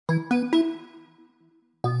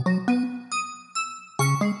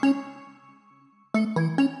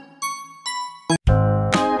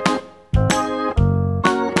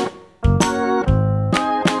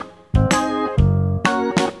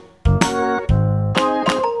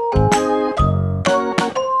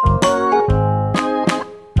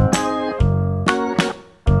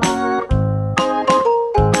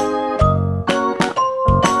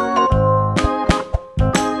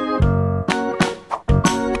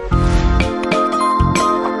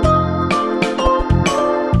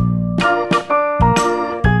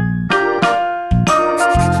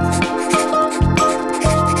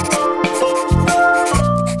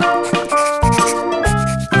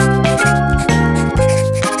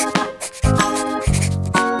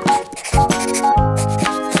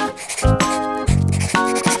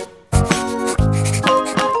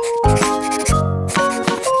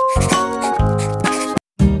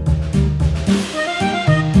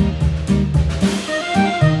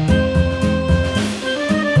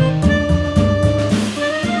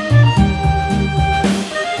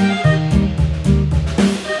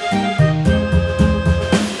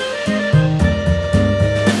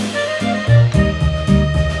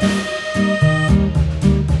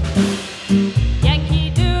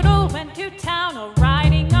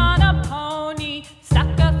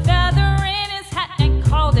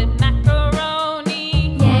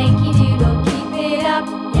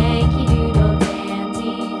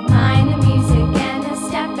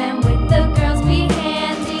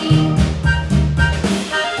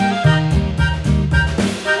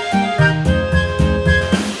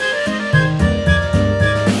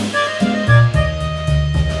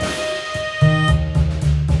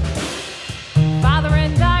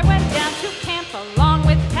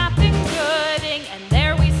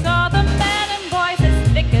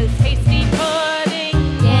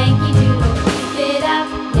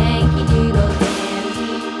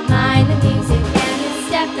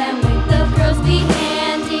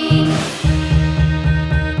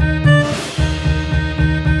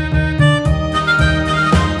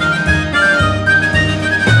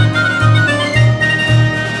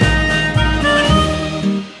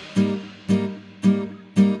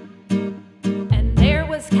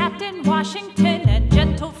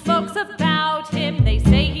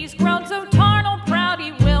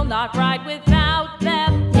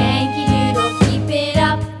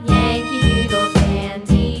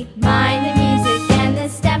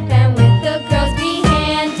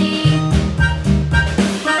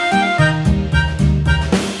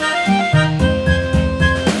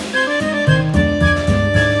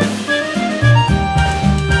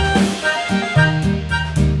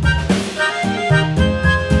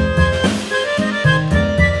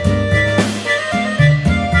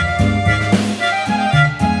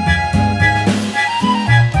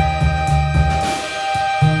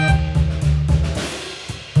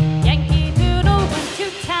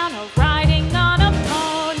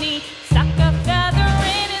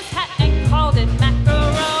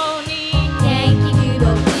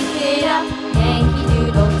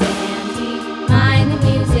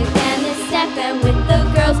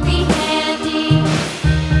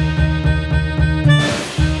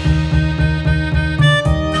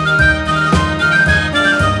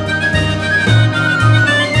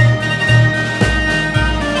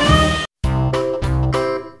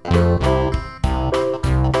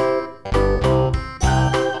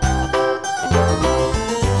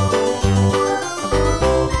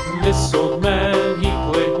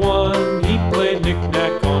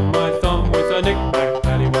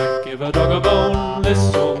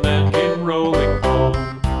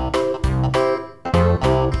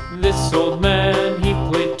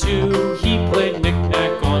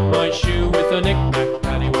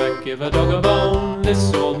paddywhack, give a dog a bone.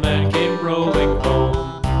 This old man came rolling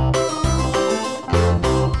home.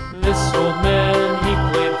 This old man, he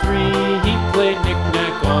played three. He played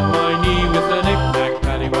knick-knack on my knee with a knick-knack,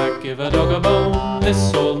 paddywhack, give a dog a bone.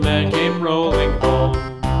 This old man came rolling home.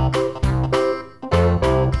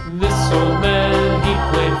 This old man, he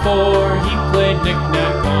played four. He played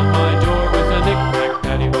knick-knack on my door with a knick-knack,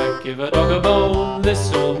 paddywhack, give a dog a bone.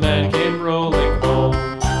 This old man came rolling home.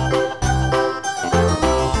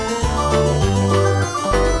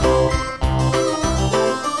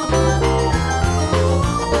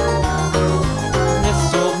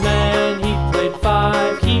 This old man, he played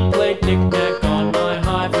five. He played knick-knack on my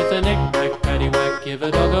hive with a knick-knack, paddywhack, give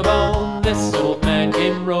a dog a bone. This old man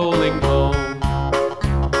came rolling home.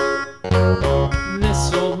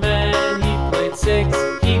 This old man, he played six.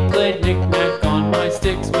 He played knick-knack on my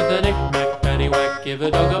sticks with a knick-knack, paddywhack, give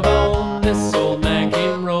a dog a bone. This old man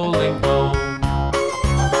came rolling home.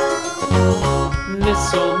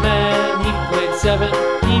 This old man, he played seven.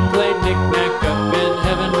 He played knick-knack up in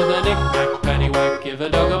heaven with a knick-knack, paddywhack, give a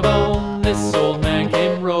dog a bone. This old man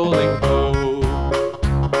came rolling home.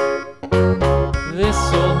 This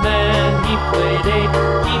old man, he played eight.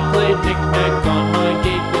 He played knick-knack on my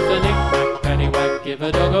gate with a knick-knack, paddywhack, give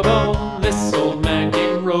a dog a bone. This old man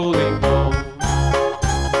came rolling home.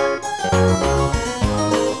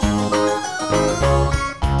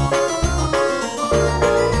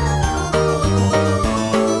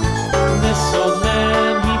 This old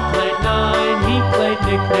man, he played nine. He played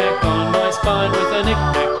knick-knack on my spine with a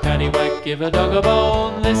knick-knack, paddywhack, give a dog a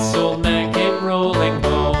bone. This old man came rolling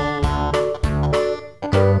home.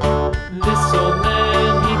 This old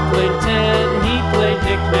man, he played ten. He played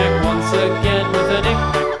knick-knack once again with a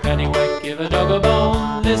knick-knack, paddywhack, give a dog a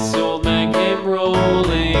bone. This old man came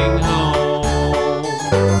rolling home.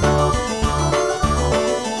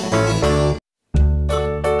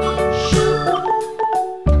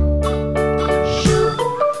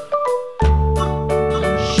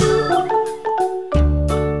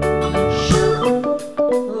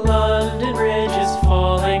 London Bridge is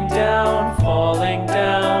falling down, falling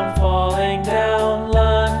down, falling down.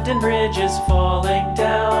 London Bridge is falling